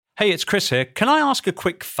Hey, it's Chris here. Can I ask a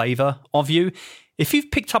quick favor of you? If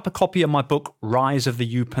you've picked up a copy of my book, Rise of the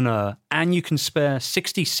Youpreneur, and you can spare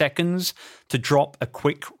 60 seconds to drop a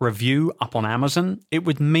quick review up on Amazon, it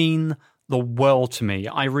would mean the world to me.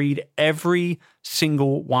 I read every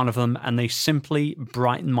single one of them, and they simply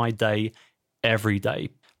brighten my day every day.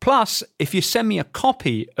 Plus, if you send me a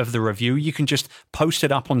copy of the review, you can just post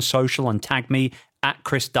it up on social and tag me at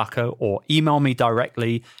Chris Ducker or email me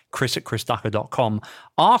directly, chris@chrisducker.com.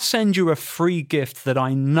 I'll send you a free gift that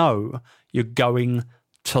I know you're going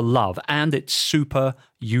to love, and it's super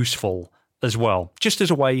useful as well, just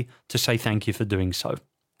as a way to say thank you for doing so.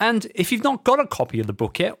 And if you've not got a copy of the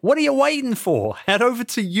book yet, what are you waiting for? Head over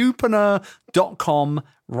to youpreneur.com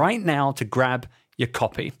right now to grab your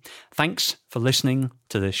copy. Thanks for listening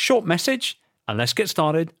to this short message, and let's get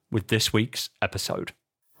started with this week's episode.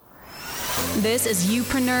 This is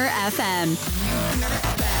Youpreneur FM,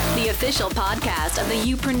 the official podcast of the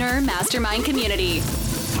Youpreneur Mastermind community.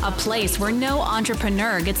 A place where no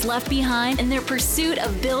entrepreneur gets left behind in their pursuit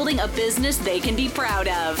of building a business they can be proud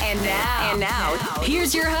of. And now,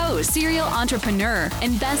 here's your host, serial entrepreneur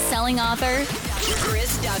and best-selling author,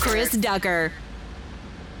 Chris Ducker.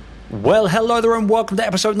 Well, hello there and welcome to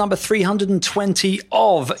episode number 320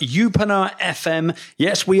 of Youpreneur FM.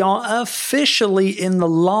 Yes, we are officially in the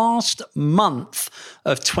last month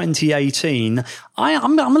of 2018.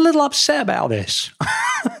 I'm a little upset about this.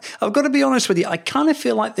 I've got to be honest with you. I kind of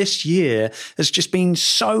feel like this year has just been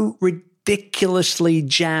so ridiculously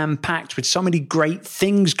jam-packed with so many great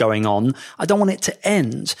things going on. I don't want it to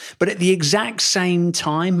end. But at the exact same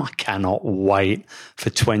time, I cannot wait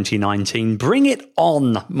for 2019. Bring it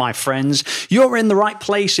on, my friends. You're in the right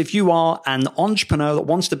place if you are an entrepreneur that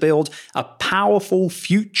wants to build a powerful,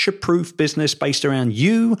 future-proof business based around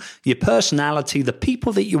you, your personality, the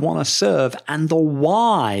people that you want to serve, and the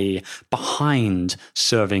why behind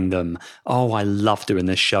serving them. Oh, I love doing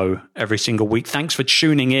this show every single week. Thanks for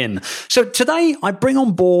tuning in. So today I bring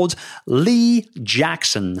on board Lee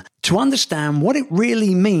Jackson to understand what it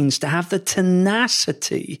really means to have the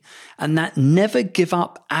tenacity and that never give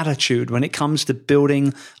up attitude when it comes to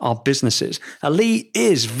building our businesses. Lee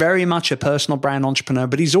is very much a personal brand entrepreneur,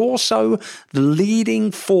 but he's also the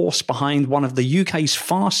leading force behind one of the UK's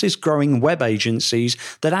fastest growing web agencies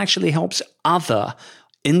that actually helps other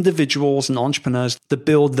individuals and entrepreneurs to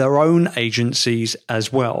build their own agencies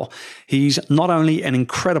as well. He's not only an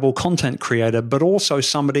incredible content creator, but also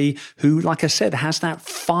somebody who, like I said, has that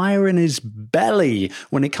fire in his belly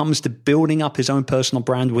when it comes to building up his own personal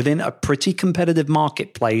brand within a pretty competitive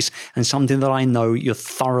marketplace, and something that I know you're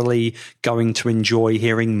thoroughly going to enjoy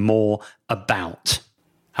hearing more about.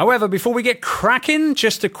 However, before we get cracking,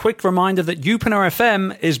 just a quick reminder that Youpreneur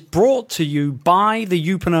FM is brought to you by the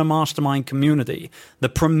Youpreneur Mastermind community, the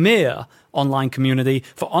premier online community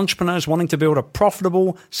for entrepreneurs wanting to build a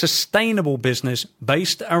profitable, sustainable business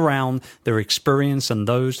based around their experience and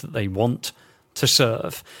those that they want to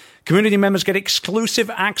serve. Community members get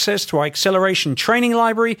exclusive access to our acceleration training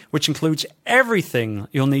library, which includes everything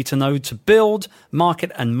you'll need to know to build,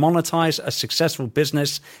 market, and monetize a successful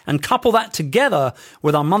business. And couple that together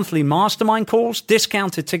with our monthly mastermind calls,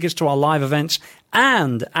 discounted tickets to our live events,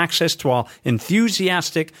 and access to our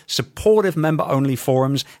enthusiastic, supportive member-only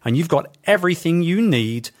forums, and you've got everything you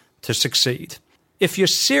need to succeed. If you're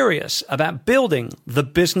serious about building the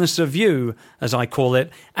business of you, as I call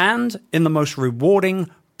it, and in the most rewarding,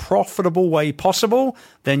 profitable way possible,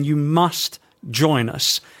 then you must join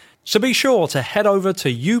us. So be sure to head over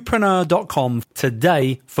to youpreneur.com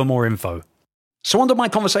today for more info. So on to my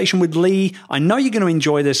conversation with Lee. I know you're going to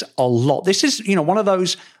enjoy this a lot. This is, one of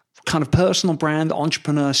those kind of personal brand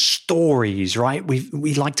entrepreneur stories, right?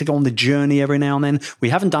 We like to go on the journey every now and then. We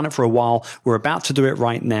haven't done it for a while. We're about to do it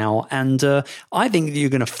right now. And I think that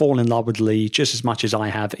you're going to fall in love with Lee just as much as I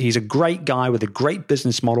have. He's a great guy with a great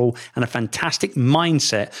business model and a fantastic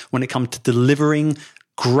mindset when it comes to delivering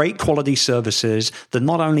great quality services that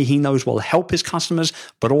not only he knows will help his customers,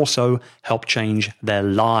 but also help change their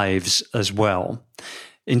lives as well.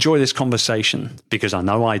 Enjoy this conversation because I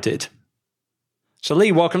know I did. So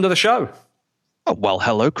Lee, welcome to the show. Oh, well,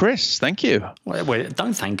 hello, Chris. Thank you. Well,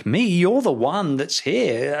 don't thank me. You're the one that's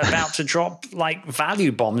here about to drop like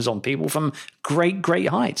value bombs on people from great, great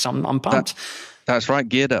heights. I'm pumped. That's right.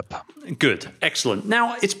 Geared up. Good. Excellent.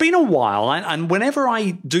 Now, it's been a while, and whenever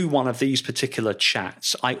I do one of these particular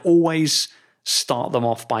chats, I always start them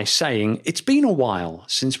off by saying it's been a while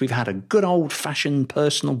since we've had a good old-fashioned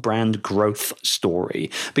personal brand growth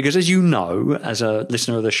story. Because as you know, as a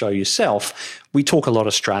listener of the show yourself, we talk a lot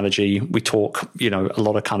of strategy. We talk, a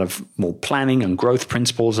lot of kind of more planning and growth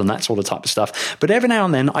principles and that sort of type of stuff. But every now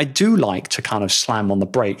and then, I do like to kind of slam on the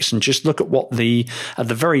brakes and just look at what at the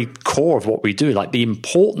very core of what we do, like the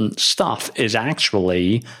important stuff is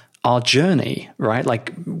actually our journey, right?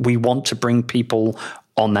 Like we want to bring people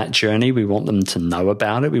on that journey. We want them to know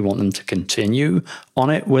about it. We want them to continue on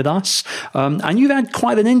it with us. And you've had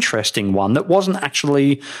quite an interesting one that wasn't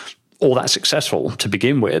actually all that successful to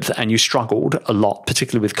begin with, and you struggled a lot,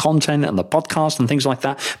 particularly with content and the podcast and things like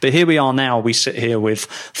that. But here we are now. We sit here with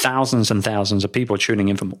thousands and thousands of people tuning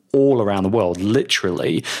in from all around the world,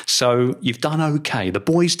 literally. So you've done okay. The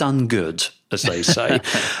boy's done good, as they say.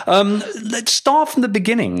 Let's start from the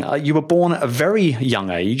beginning. You were born at a very young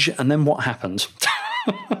age, and then what happened?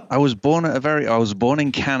 I was born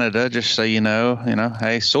in Canada, just so you know,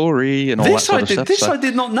 hey, sorry, and all that sort of stuff. This I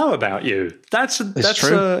did not know about you. That's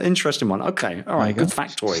an interesting one. Okay, all right, good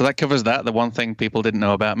factoid. So that covers that. The one thing people didn't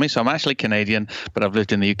know about me. So I'm actually Canadian, but I've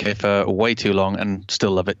lived in the UK for way too long and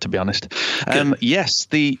still love it, to be honest. Yes,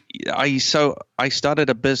 I started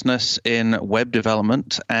a business in web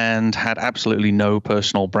development and had absolutely no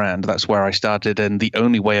personal brand. That's where I started, and the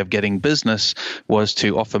only way of getting business was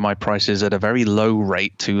to offer my prices at a very low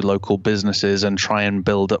rate to local businesses and try and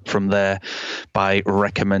build up from there by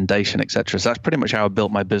recommendation, etc. So that's pretty much how I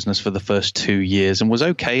built my business for the first 2 years, and was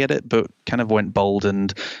okay at it, but kind of went bald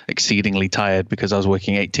and exceedingly tired because I was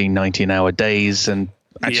working 18, 19-hour days and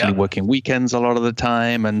actually working weekends a lot of the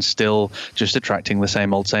time and still just attracting the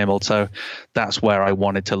same old. So that's where I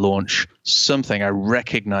wanted to launch something. I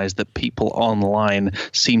recognized that people online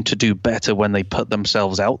seem to do better when they put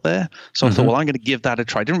themselves out there. So I thought, well, I'm going to give that a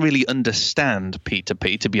try. I didn't really understand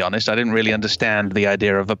P2P, to be honest. I didn't really understand the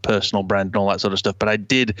idea of a personal brand and all that sort of stuff, but I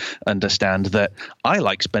did understand that I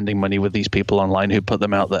like spending money with these people online who put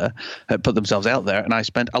themselves out there, and I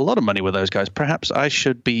spent a lot of money with those guys. Perhaps I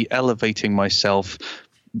should be elevating myself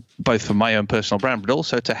both for my own personal brand, but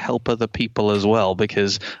also to help other people as well,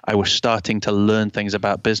 because I was starting to learn things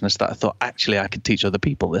about business that I thought actually I could teach other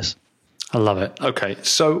people this. I love it. Okay.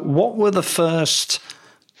 So what were the first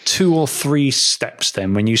 2 or 3 steps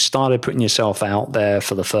then when you started putting yourself out there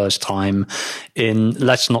for the first time in,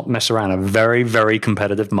 let's not mess around, a very, very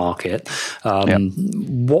competitive market?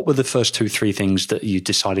 What were the first 2-3 things that you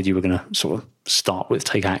decided you were going to sort of start with,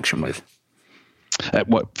 take action with?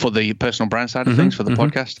 For the personal brand side of things, for the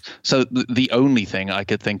podcast? So the only thing I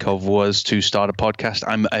could think of was to start a podcast.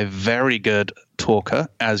 I'm a very good talker,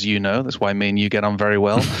 as you know. That's why me and you get on very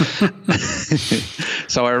well.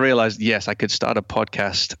 So I realized, yes, I could start a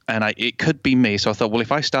podcast, and it could be me. So I thought, well,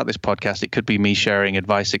 if I start this podcast, it could be me sharing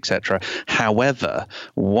advice, etc. However,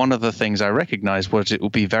 one of the things I recognized was it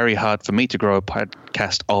would be very hard for me to grow a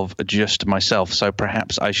podcast of just myself. So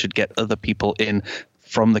perhaps I should get other people in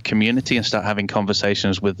from the community and start having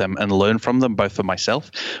conversations with them and learn from them, both for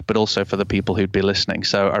myself, but also for the people who'd be listening.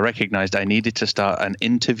 So I recognized I needed to start an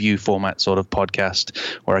interview format sort of podcast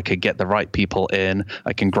where I could get the right people in.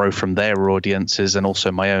 I can grow from their audiences and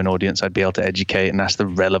also my own audience. I'd be able to educate and ask the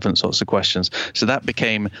relevant sorts of questions. So that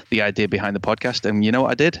became the idea behind the podcast. And you know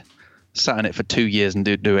what I did? Sat in it for 2 years and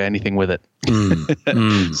didn't do anything with it.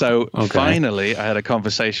 So finally, I had a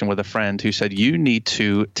conversation with a friend who said, you need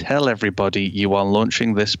to tell everybody you are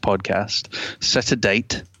launching this podcast, set a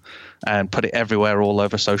date, and put it everywhere all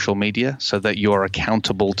over social media so that you're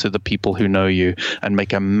accountable to the people who know you, and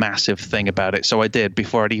make a massive thing about it. So I did.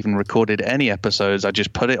 Before I'd even recorded any episodes, I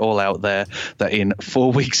just put it all out there that in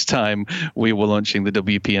 4 weeks' time, we were launching the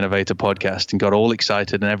WP Innovator podcast, and got all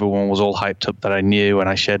excited, and everyone was all hyped up that I knew, and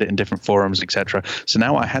I shared it in different forums, etc. So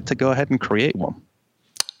now I had to go ahead and create one.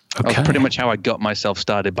 Okay. That's pretty much how I got myself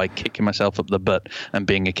started, by kicking myself up the butt and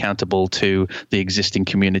being accountable to the existing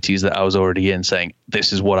communities that I was already in, saying,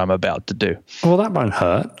 this is what I'm about to do. Well, that won't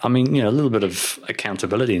hurt. I mean, a little bit of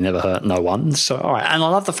accountability never hurt no one. So, all right. And I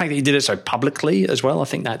love the fact that you did it so publicly as well. I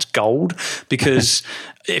think that's gold, because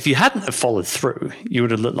if you hadn't have followed through, you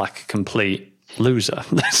would have looked like a complete loser.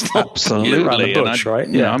 That's not absolutely around the bush, right?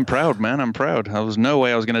 Yeah, I'm proud, man. I'm proud. There was no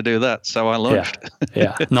way I was going to do that. So I launched.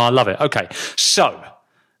 Yeah. No, I love it. Okay. So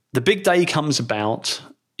the big day comes about,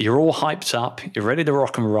 you're all hyped up, you're ready to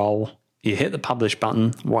rock and roll, you hit the publish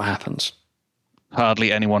button, what happens?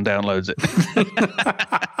 Hardly anyone downloads it.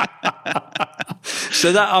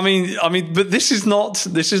 So that, I mean, but this is not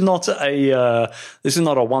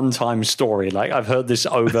a one-time story. Like, I've heard this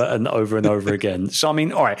over and over and over again. So, I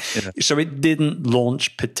mean, all right. Yeah. So it didn't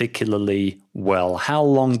launch particularly well. How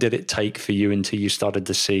long did it take for you until you started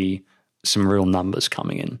to see some real numbers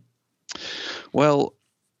coming in? Well,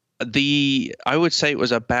 I would say it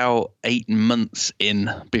was about 8 months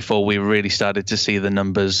in before we really started to see the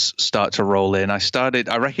numbers start to roll in. I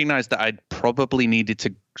recognized that I'd probably needed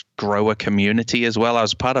to grow a community as well. I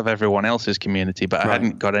was part of everyone else's community, but I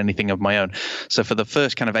hadn't got anything of my own. So for the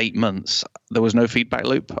first kind of 8 months, there was no feedback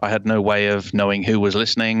loop. I had no way of knowing who was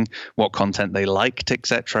listening, what content they liked,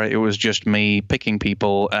 etc. It was just me picking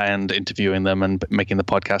people and interviewing them and making the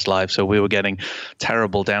podcast live. So we were getting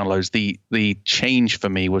terrible downloads. The change for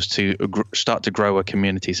me was to start to grow a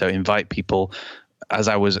community. So invite people. As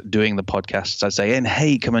I was doing the podcasts, I'd say, and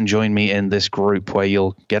hey, come and join me in this group where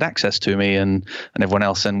you'll get access to me and everyone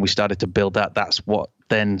else. And we started to build that. That's what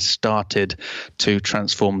then started to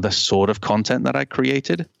transform the sort of content that I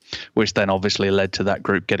created, which then obviously led to that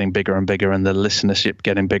group getting bigger and bigger and the listenership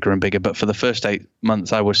getting bigger and bigger. But for the first 8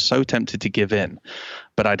 months, I was so tempted to give in.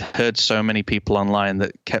 But I'd heard so many people online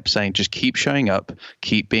that kept saying, just keep showing up,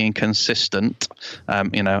 keep being consistent,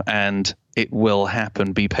 and it will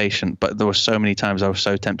happen. Be patient. But there were so many times I was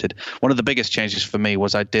so tempted. One of the biggest changes for me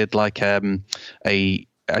was I did a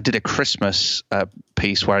Christmas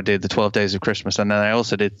piece where I did the 12 days of Christmas, and then I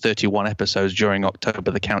also did 31 episodes during October,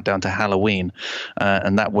 the countdown to Halloween,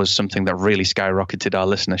 and that was something that really skyrocketed our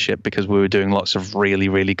listenership because we were doing lots of really,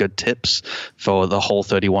 really good tips for the whole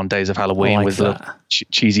 31 days of Halloween with the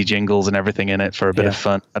cheesy jingles and everything in it for a bit of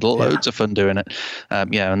fun. I had loads of fun doing it.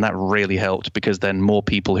 And that really helped because then more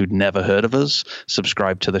people who'd never heard of us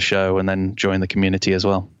subscribed to the show and then joined the community as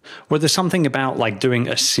well. Well, there's something about like doing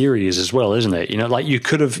a series as well, isn't it? Like you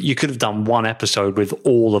could have done one episode with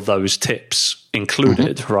all of those tips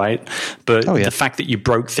included, right? But the fact that you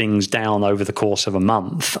broke things down over the course of a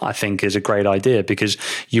month, I think is a great idea because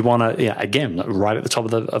you want to, again, right at the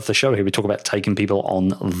top of the show here, we talk about taking people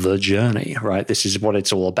on the journey, right? This is what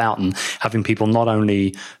it's all about, and having people not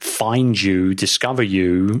only find you, discover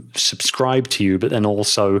you, subscribe to you, but then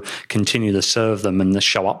also continue to serve them and to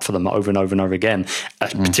show up for them over and over and over again,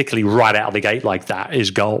 particularly right out of the gate like that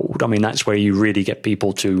is gold. I mean, that's where you really get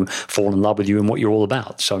people to fall in love with you and what you're all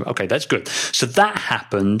about. So, okay, that's good. So that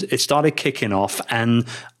happened. It started kicking off, and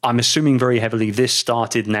I'm assuming very heavily this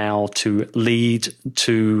started now to lead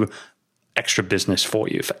to extra business for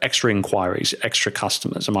you, for extra inquiries, extra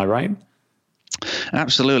customers. Am I right?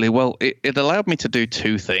 Absolutely. Well, it allowed me to do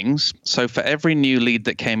two things. So for every new lead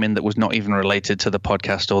that came in that was not even related to the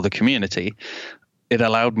podcast or the community, it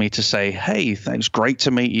allowed me to say, hey, thanks, great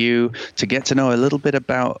to meet you, to get to know a little bit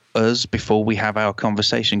about us before we have our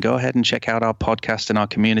conversation. Go ahead and check out our podcast and our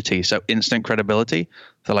community. So instant credibility.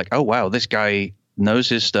 They're like, oh, wow, this guy knows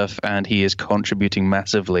his stuff and he is contributing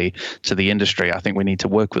massively to the industry. I think we need to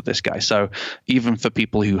work with this guy. So even for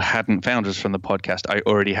people who hadn't found us from the podcast, I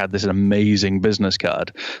already had this amazing business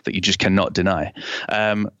card that you just cannot deny.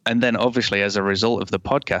 And then obviously as a result of the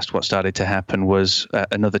podcast, what started to happen was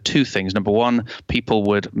another two things. Number one, people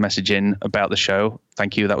would message in about the show.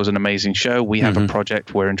 Thank you. That was an amazing show. We have a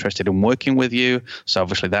project. We're interested in working with you. So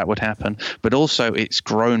obviously that would happen. But also it's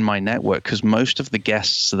grown my network because most of the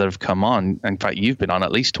guests that have come on, in fact, you've been on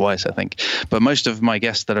at least twice, I think, but most of my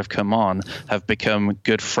guests that have come on have become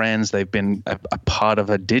good friends. They've been a part of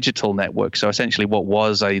a digital network. So essentially what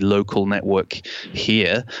was a local network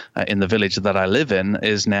here in the village that I live in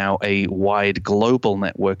is now a wide global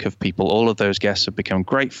network of people. All of those guests have become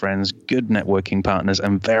great friends, good networking partners,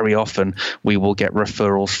 and very often we will get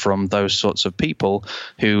referrals from those sorts of people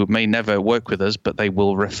who may never work with us, but they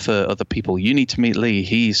will refer other people. You need to meet Lee.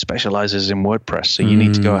 He specializes in WordPress. So you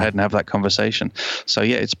need to go ahead and have that conversation. So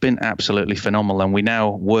yeah, it's been absolutely phenomenal. And we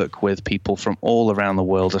now work with people from all around the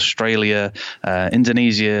world, Australia,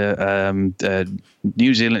 Indonesia,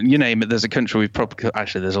 New Zealand, you name it. There's a country we've probably,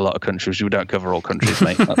 actually there's a lot of countries. We don't cover all countries,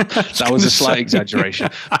 mate. That was a slight exaggeration.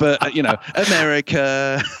 But,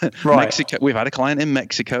 America, Mexico, we've had a client in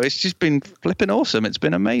Mexico. It's just been flipping awesome. It's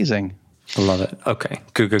been amazing. I love it. Okay,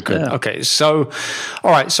 good. Yeah. Okay, so,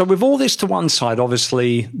 all right. So with all this to one side,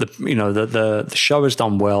 obviously, the show has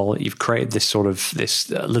done well. You've created this sort of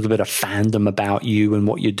a little bit of fandom about you and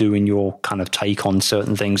what you do and your kind of take on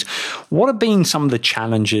certain things. What have been some of the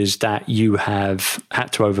challenges that you have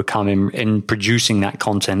had to overcome in producing that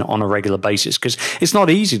content on a regular basis? Because it's not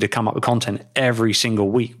easy to come up with content every single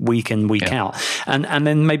week in, week out. And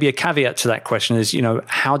then maybe a caveat to that question is,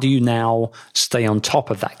 how do you now stay on top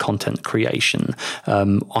of that content creation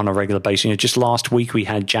on a regular basis? Just last week we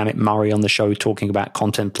had Janet Murray on the show talking about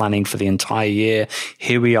content planning for the entire year.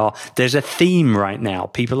 Here we are. There's a theme right now.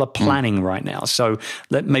 People are planning right now. So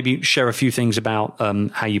let maybe share a few things about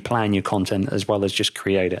how you plan your content as well as just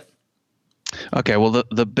create it. Okay. Well,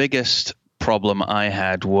 the biggest problem I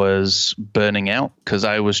had was burning out, because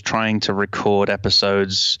I was trying to record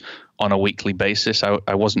episodes on a weekly basis.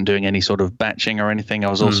 I wasn't doing any sort of batching or anything. I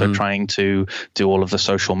was also trying to do all of the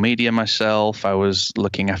social media myself. I was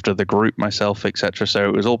looking after the group myself, etc. So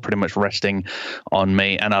it was all pretty much resting on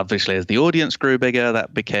me. And obviously, as the audience grew bigger,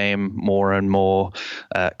 that became more and more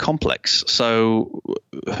complex. So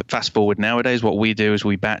fast forward nowadays, what we do is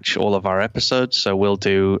we batch all of our episodes. So we'll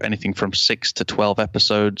do anything from 6 to 12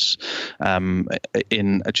 episodes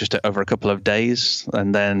in just over a couple of days.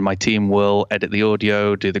 And then my team will edit the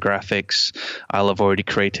audio, do the graphics. I'll have already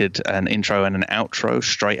created an intro and an outro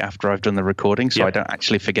straight after I've done the recording, so I don't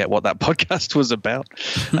actually forget what that podcast was about.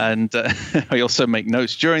 And I also make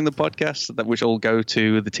notes during the podcast, which all go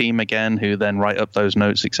to the team again, who then write up those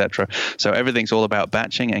notes, etc. So everything's all about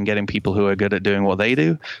batching and getting people who are good at doing what they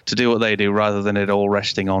do to do what they do, rather than it all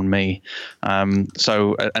resting on me. And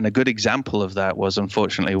a good example of that was,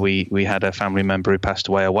 unfortunately, we had a family member who passed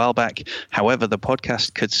away a while back. However, the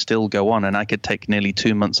podcast could still go on, and I could take nearly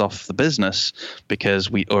 2 months off the business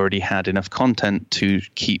because we already had enough content to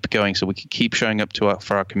keep going, so we could keep showing up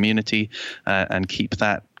for our community and keep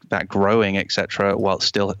that growing, etc., while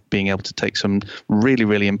still being able to take some really,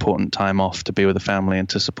 really important time off to be with the family and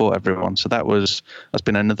to support everyone. So that's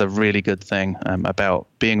been another really good thing about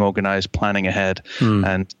being organized, planning ahead,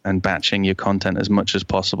 and batching your content as much as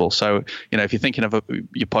possible. So, if you're thinking of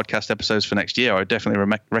your podcast episodes for next year, I would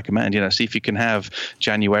definitely recommend, see if you can have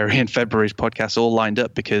January and February's podcasts all lined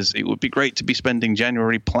up, because it would be great to be spending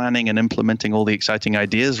January planning and implementing all the exciting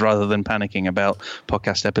ideas rather than panicking about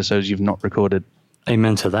podcast episodes you've not recorded.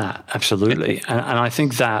 Amen to that. Absolutely. And I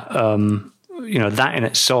think that, that in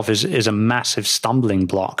itself is a massive stumbling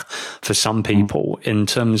block for some people in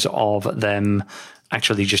terms of them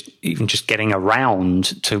actually just getting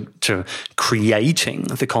around to creating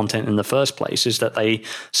the content in the first place, is that they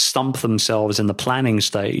stump themselves in the planning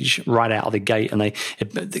stage right out of the gate, and they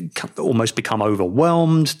almost become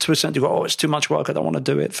overwhelmed to a certain degree. Oh, it's too much work. I don't want to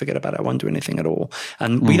do it. Forget about it. I won't do anything at all.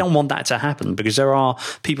 And we don't want that to happen, because there are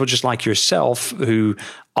people just like yourself who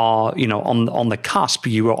are, on the cusp.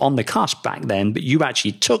 You were on the cusp back then, but you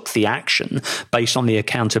actually took the action based on the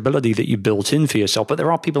accountability that you built in for yourself. But there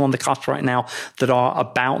are people on the cusp right now that are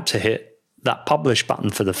about to hit that publish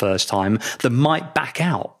button for the first time that might back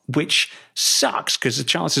out, which sucks, because the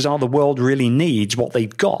chances are the world really needs what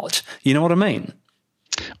they've got. You know what I mean?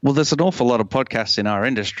 Well, there's an awful lot of podcasts in our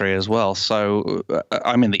industry as well. So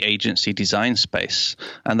I'm in the agency design space,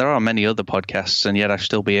 and there are many other podcasts, and yet I've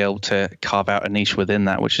still be able to carve out a niche within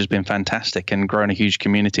that, which has been fantastic and grown a huge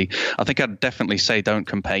community. I think I'd definitely say don't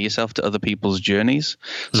compare yourself to other people's journeys.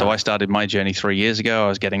 No. So I started my journey 3 years ago. I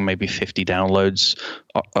was getting maybe 50 downloads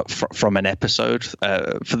from an episode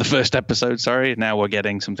for the first episode. Now we're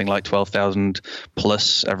getting something like 12,000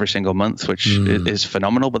 plus every single month, which is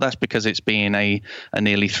phenomenal. But that's because it's been a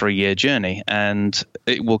nearly 3-year journey, and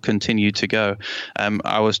it will continue to go.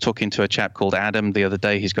 I was talking to a chap called Adam the other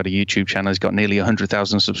day. He's got a YouTube channel. He's got nearly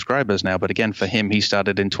 100,000 subscribers now. But again, for him, he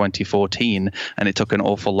started in 2014, and it took an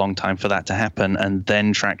awful long time for that to happen, and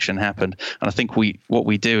then traction happened. And I think what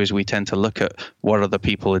we do is we tend to look at what other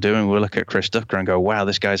people are doing. We look at Chris Ducker and go, wow,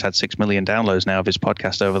 this guy's had 6 million downloads now of his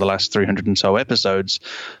podcast over the last 300 and so episodes.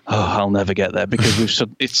 Oh, I'll never get there, because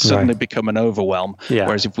it's suddenly become an overwhelm. Yeah.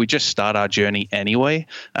 Whereas if we just start our journey anyway,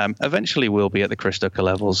 eventually we'll be at the Chris Ducker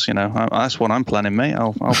levels. That's what I'm planning, mate.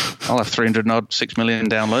 I'll have 300 and odd 6 million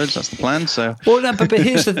downloads. That's the plan. So well, no, but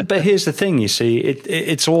here's the thing. You see,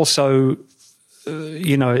 it's also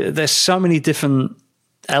there's so many different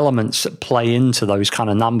elements that play into those kind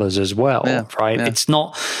of numbers as well, right? Yeah. It's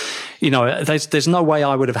not, there's no way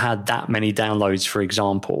I would have had that many downloads, for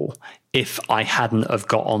example, if I hadn't have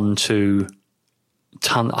got onto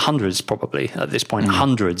hundreds, probably at this point,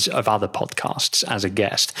 hundreds of other podcasts as a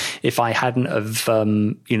guest. If I hadn't have,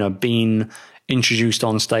 been introduced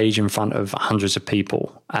on stage in front of hundreds of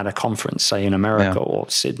people at a conference, say in America or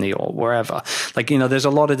Sydney or wherever. There's a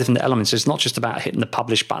lot of different elements. It's not just about hitting the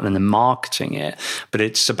publish button and then marketing it, but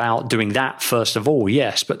it's about doing that first of all,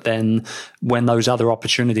 yes. But then when those other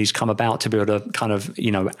opportunities come about to be able to kind of,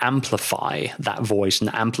 amplify that voice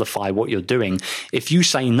and amplify what you're doing, if you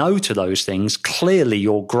say no to those things, clearly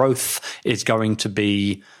your growth is going to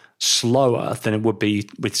be slower than it would be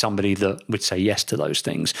with somebody that would say yes to those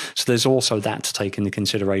things. So there's also that to take into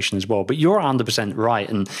consideration as well. But you're 100% right,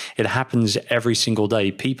 and it happens every single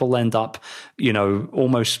day. People end up,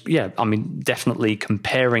 almost, definitely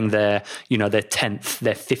comparing their 10th,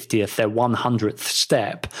 their 50th, their 100th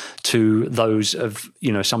step to those of,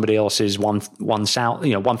 somebody else's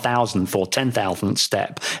 1,000th or 10,000th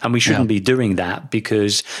step. And we shouldn't be doing that,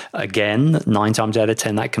 because again, 9 times out of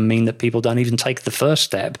 10, that can mean that people don't even take the first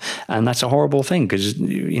step. And that's a horrible thing, because,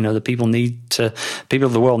 the people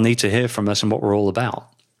of the world need to hear from us and what we're all about.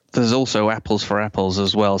 There's also apples for apples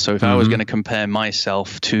as well. So if I was going to compare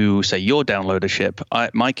myself to, say, your downloadership,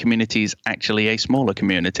 my community is actually a smaller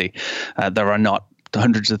community. There are not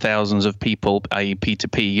hundreds of thousands of people, i.e.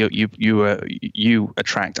 P2P. You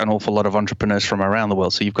attract an awful lot of entrepreneurs from around the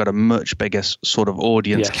world. So you've got a much bigger sort of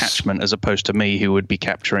audience catchment, as opposed to me, who would be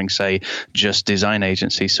capturing, say, just design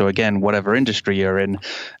agencies. So again, whatever industry you're in,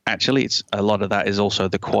 actually, it's a lot of that is also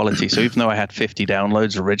the quality. So even though I had 50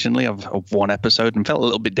 downloads originally of one episode and felt a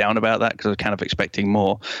little bit down about that because I was kind of expecting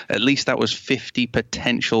more, at least that was 50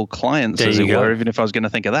 potential clients, as it were, even if I was going to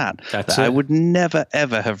think of that. That I would never,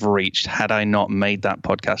 ever have reached had I not made that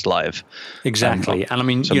podcast live. Exactly. And I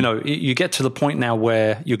mean, you get to the point now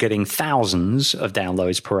where you're getting thousands of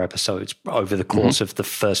downloads per episode over the course of the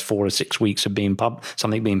first 4 to 6 weeks of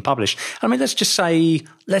something being published. I mean, let's just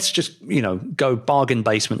go bargain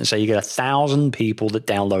basement and say you get 1,000 people that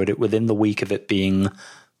download it within the week of it being,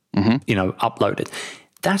 uploaded.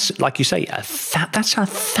 That's, like you say, that's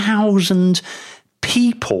 1,000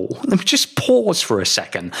 people. Let me just pause for a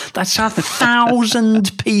second. That's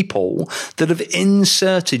 1,000 people that have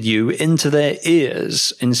inserted you into their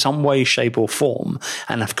ears in some way, shape, or form,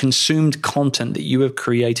 and have consumed content that you have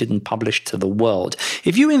created and published to the world.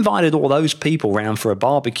 If you invited all those people round for a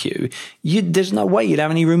barbecue, there's no way you'd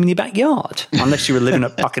have any room in your backyard, unless you were living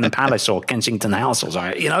at Buckingham Palace or Kensington House or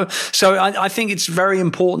something, So I think it's very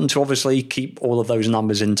important to obviously keep all of those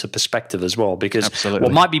numbers into perspective as well, because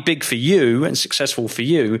what might be big for you and successful for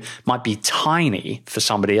you might be tiny for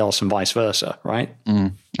somebody else, and vice versa, right?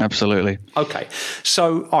 Absolutely. Okay.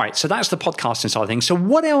 So, all right. So that's the podcasting side of things. So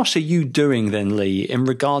what else are you doing then, Lee, in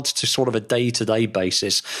regards to sort of a day-to-day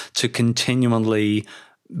basis to continually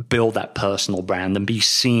build that personal brand and be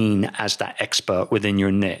seen as that expert within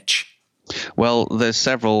your niche? Well, there's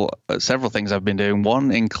several things I've been doing.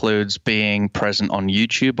 One includes being present on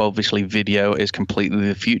YouTube. Obviously, video is completely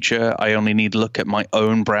the future. I only need to look at my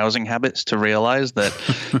own browsing habits to realize that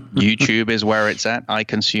YouTube is where it's at. I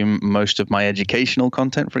consume most of my educational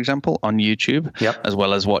content, for example, on YouTube, as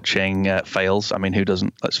well as watching fails. I mean, who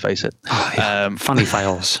doesn't? Let's face it. Oh, yeah. Funny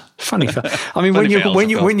fails. Funny. I mean,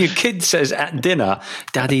 when your kid says at dinner,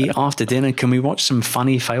 "Daddy, after dinner, can we watch some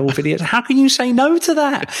funny fail videos?" How can you say no to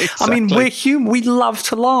that? Exactly. I mean, we're human. We love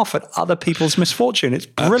to laugh at other people's misfortune. It's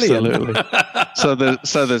brilliant. Absolutely.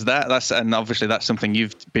 so there's that. And obviously that's something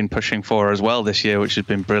you've been pushing for as well this year, which has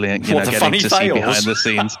been brilliant. Getting to see behind the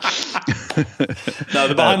scenes. No,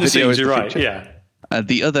 the behind the scenes. You're right. Yeah.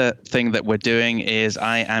 The other thing that we're doing is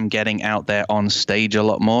I am getting out there on stage a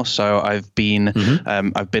lot more. So I've been at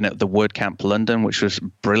the WordCamp London, which was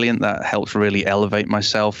brilliant. That helped really elevate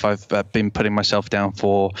myself. I've been putting myself down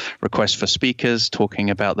for requests for speakers, talking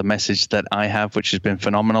about the message that I have, which has been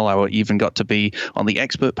phenomenal. I even got to be on the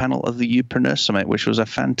expert panel of the Youpreneur Summit, which was a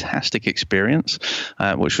fantastic experience,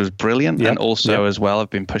 which was brilliant. And also as well, I've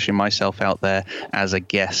been pushing myself out there as a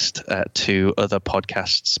guest to other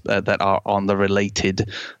podcasts that are on the related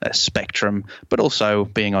spectrum, but also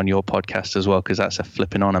being on your podcast as well, because that's a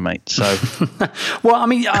flipping honor, mate. So, well, I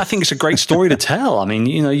mean, I think it's a great story to tell. I mean,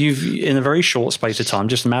 you've in a very short space of time,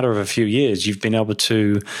 just a matter of a few years, you've been able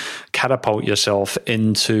to catapult yourself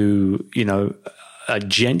into,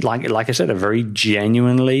 like I said, a very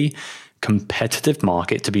genuinely competitive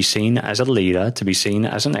market, to be seen as a leader, to be seen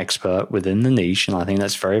as an expert within the niche. And I think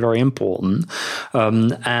that's very, very important.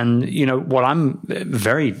 And, what I'm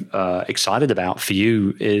very excited about for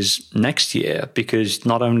you is next year, because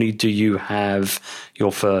not only do you have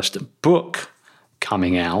your first book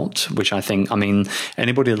coming out, which I mean,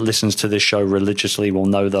 anybody that listens to this show religiously will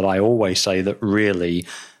know that I always say that really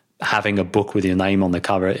having a book with your name on the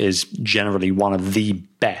cover is generally one of the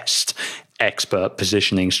best expert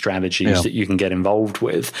positioning strategies that you can get involved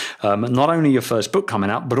with. Not only your first book coming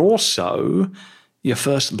out, but also your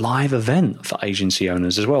first live event for agency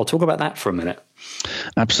owners as well. Talk about that for a minute.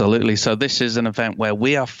 Absolutely. So this is an event where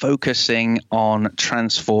we are focusing on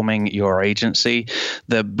transforming your agency.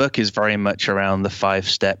 The book is very much around the 5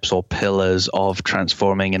 steps or pillars of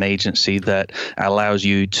transforming an agency that allows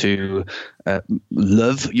you to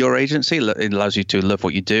love your agency. It allows you to love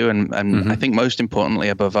what you do. And I think most importantly,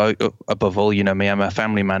 above all, you know me, I'm a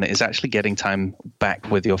family man. It is actually getting time back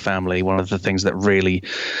with your family. One of the things that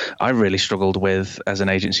I really struggled with as an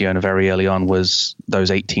agency owner very early on was those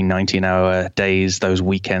 18, 19-hour days, those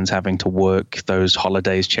weekends having to work, those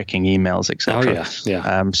holidays, checking emails, etc. Oh,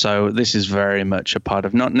 yeah. So this is very much a part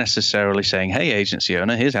of not necessarily saying, hey, agency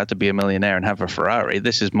owner, here's how to be a millionaire and have a Ferrari.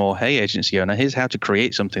 This is more, hey, agency owner, here's how to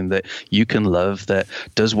create something that you can love, that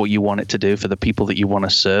does what you want it to do for the people that you want to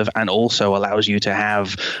serve, and also allows you to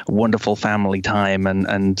have wonderful family time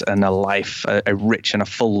and a life, a rich and a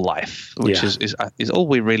full life, which is all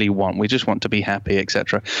we really want. We just want to be happy,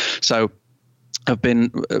 etc. So I've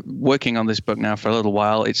been working on this book now for a little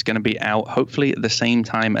while. It's going to be out hopefully at the same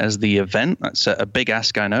time as the event. That's a big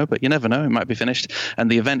ask, I know, but you never know. It might be finished. And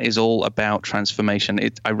the event is all about transformation.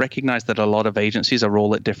 I recognize that a lot of agencies are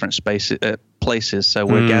all at different places. So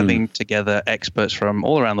we're gathering together experts from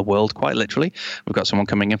all around the world, quite literally. We've got someone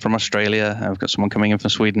coming in from Australia. We've got someone coming in from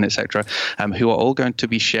Sweden, etc., who are all going to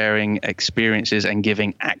be sharing experiences and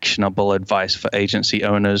giving actionable advice for agency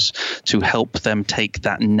owners to help them take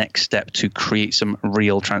that next step to create some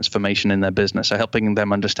real transformation in their business. So helping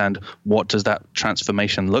them understand what does that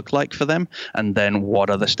transformation look like for them, and then what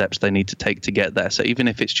are the steps they need to take to get there. So even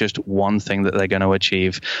if it's just one thing that they're going to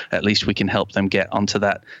achieve, at least we can help them get onto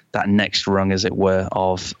that next rung, as it were,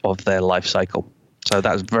 of their life cycle. So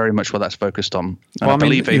that's very much what that's focused on. And well, I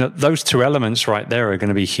believe those 2 elements right there are going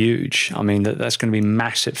to be huge. I mean, that's going to be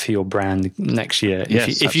massive for your brand next year.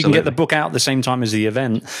 Yes, if you can get the book out at the same time as the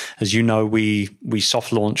event, as you know, we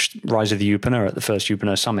soft launched Rise of the Youpreneur at the first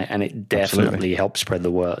Youpreneur Summit, and it definitely helped spread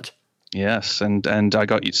the word. Yes, and I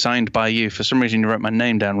got it signed by you. For some reason, you wrote my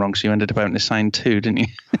name down wrong, so you ended up having to sign 2, didn't you?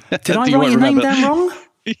 Did I write your name down wrong?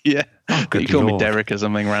 Yeah. You call me Derek or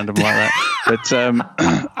something random like that.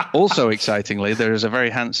 But also excitingly, there is a very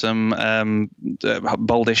handsome,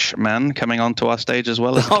 boldish man coming onto our stage as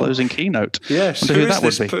well as the closing keynote. Yes. So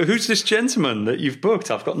who's this gentleman that you've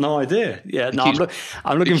booked? I've got no idea. Yeah, no, I'm looking forward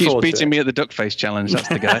to it. He keeps beating me at the duck face challenge. That's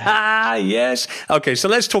the guy. Yes. Okay, so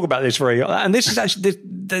let's talk about this and this is actually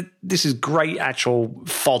this is great actual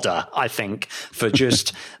fodder, I think, for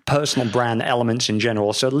just personal brand elements in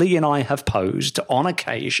general. So Lee and I have posed on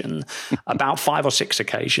occasion, about 5 or 6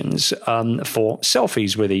 occasions, for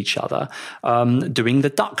selfies with each other, doing the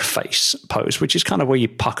duck face pose, which is kind of where you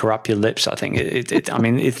pucker up your lips. I think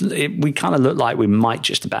we kind of look like we might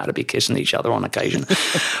just about to be kissing each other on occasion.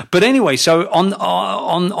 But anyway, so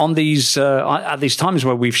on these at these times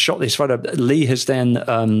where we've shot this photo, Lee has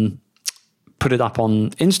then put it up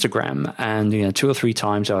on Instagram, and 2 or 3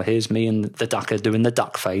 times, here's me and the ducker doing the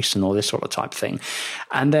duck face and all this sort of type thing.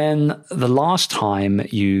 And then the last time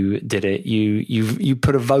you did it, you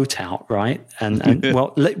put a vote out, right? And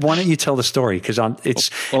well, why don't you tell the story, because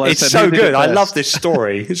it's so good. I love this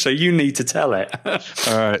story, so you need to tell it.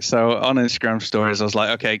 All right. So on Instagram stories, I was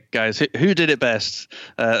like, okay, guys, who did it best?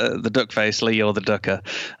 The duck face, Lee, or the ducker?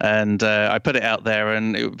 And I put it out there,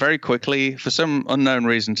 and very quickly, for some unknown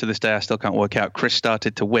reason to this day, I still can't work out, Chris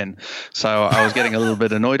started to win. So I was getting a little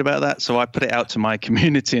bit annoyed about that. So I put it out to my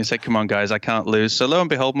community and said, come on, guys, I can't lose. So lo and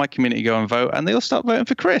behold, my community go and vote, and they all start voting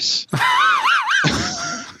for Chris.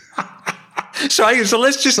 So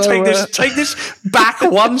let's just take this back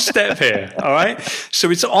one step here. All right.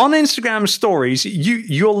 So it's on Instagram stories.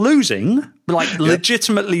 You're losing, like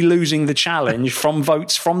legitimately losing the challenge from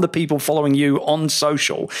votes from the people following you on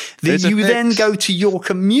social. Then go to your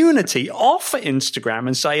community off Instagram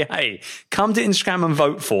and say, hey, come to Instagram and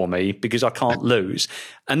vote for me because I can't lose.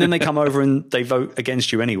 And then they come over and they vote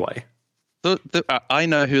against you anyway. I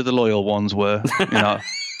know who the loyal ones were.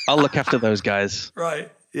 I'll look after those guys.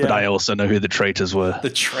 Right. Yeah. But I also know who the traitors were. The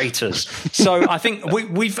traitors. So I think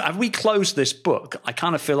we closed this book. I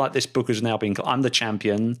kind of feel like this book has now been. I'm the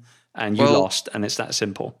champion, and you lost, and it's that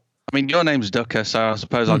simple. I mean, your name's Ducker, so I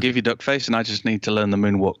suppose I'll give you Duckface, and I just need to learn the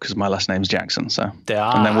moonwalk because my last name's Jackson. So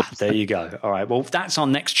there you go. All right. Well, that's our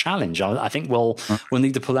next challenge. I think we'll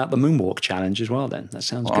need to pull out the moonwalk challenge as well. Then that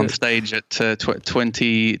sounds good. On stage at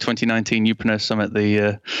 2019 Youpreneur Summit,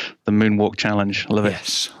 the moonwalk challenge. Love it.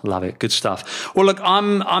 Yes, love it. Good stuff. Well, look,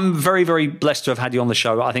 I'm very, very blessed to have had you on the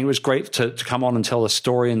show. I think it was great to come on and tell the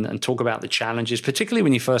story and talk about the challenges, particularly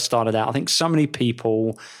when you first started out. I think so many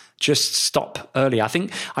people just stop early. I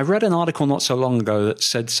think I read an article not so long ago that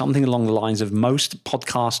said something along the lines of most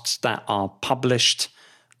podcasts that are published,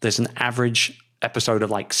 there's an average episode of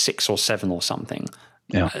like 6 or 7 or something.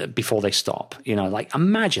 Yeah. Before they stop, like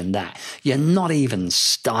imagine that you're not even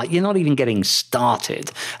getting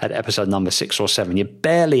started at episode number 6 or 7. You're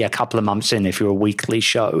barely a couple of months in if you're a weekly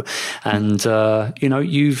show, and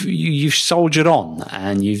you've soldiered on,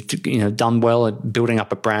 and you've done well at building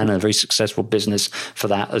up a brand and a very successful business for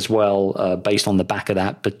that as well, based on the back of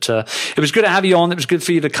that. But it was good to have you on. It was good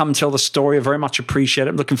for you to come tell the story. I very much appreciate it.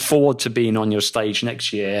 I'm looking forward to being on your stage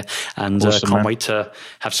next year, and awesome, can't wait to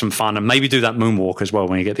have some fun and maybe do that moonwalk as well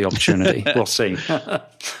when you get the opportunity. We'll see.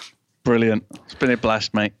 Brilliant. It's been a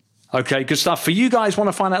blast, mate. Okay, good stuff. For you guys want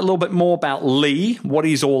to find out a little bit more about Lee, what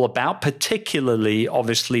he's all about, particularly,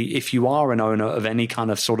 obviously, if you are an owner of any kind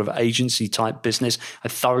of sort of agency type business, I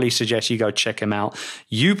thoroughly suggest you go check him out.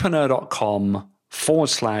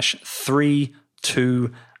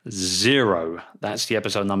 youpreneur.com/320. That's the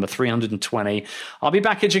episode number 320. I'll be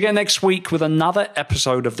back at you again next week with another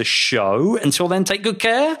episode of the show. Until then, take good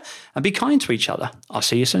care and be kind to each other. I'll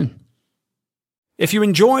see you soon. If you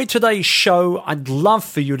enjoyed today's show, I'd love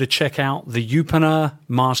for you to check out the Youpreneur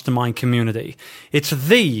Mastermind community. It's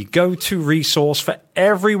the go-to resource for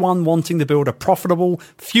everyone wanting to build a profitable,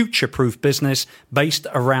 future-proof business based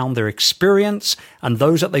around their experience and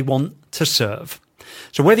those that they want to serve.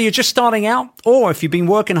 So whether you're just starting out or if you've been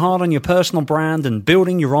working hard on your personal brand and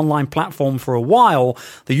building your online platform for a while,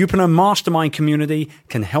 the Youpreneur Mastermind community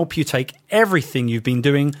can help you take everything you've been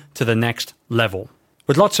doing to the next level.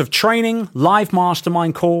 With lots of training, live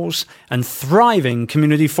mastermind calls, and thriving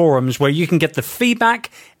community forums where you can get the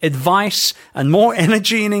feedback, advice, and more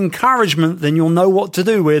energy and encouragement than you'll know what to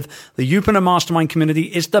do with, the Youpreneur Mastermind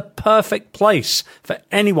community is the perfect place for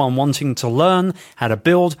anyone wanting to learn how to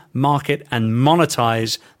build, market, and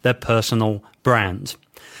monetize their personal brand.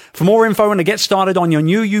 For more info and to get started on your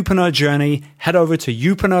new Youpreneur journey, head over to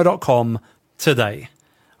youpreneur.com today.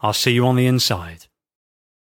 I'll see you on the inside.